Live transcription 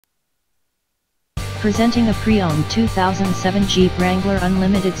Presenting a pre-owned 2007 Jeep Wrangler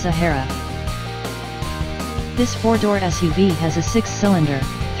Unlimited Sahara. This four-door SUV has a six-cylinder,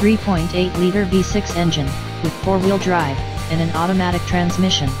 3.8-liter V6 engine, with four-wheel drive, and an automatic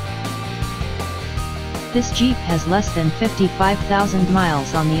transmission. This Jeep has less than 55,000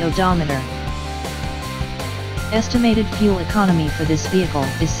 miles on the odometer. Estimated fuel economy for this vehicle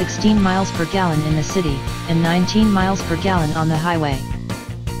is 16 miles per gallon in the city, and 19 miles per gallon on the highway.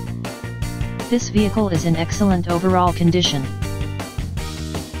 This vehicle is in excellent overall condition.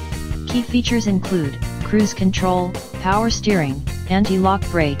 Key features include cruise control, power steering, anti-lock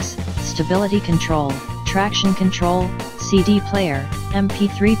brakes, stability control, traction control, CD player,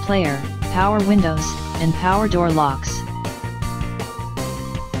 MP3 player, power windows, and power door locks.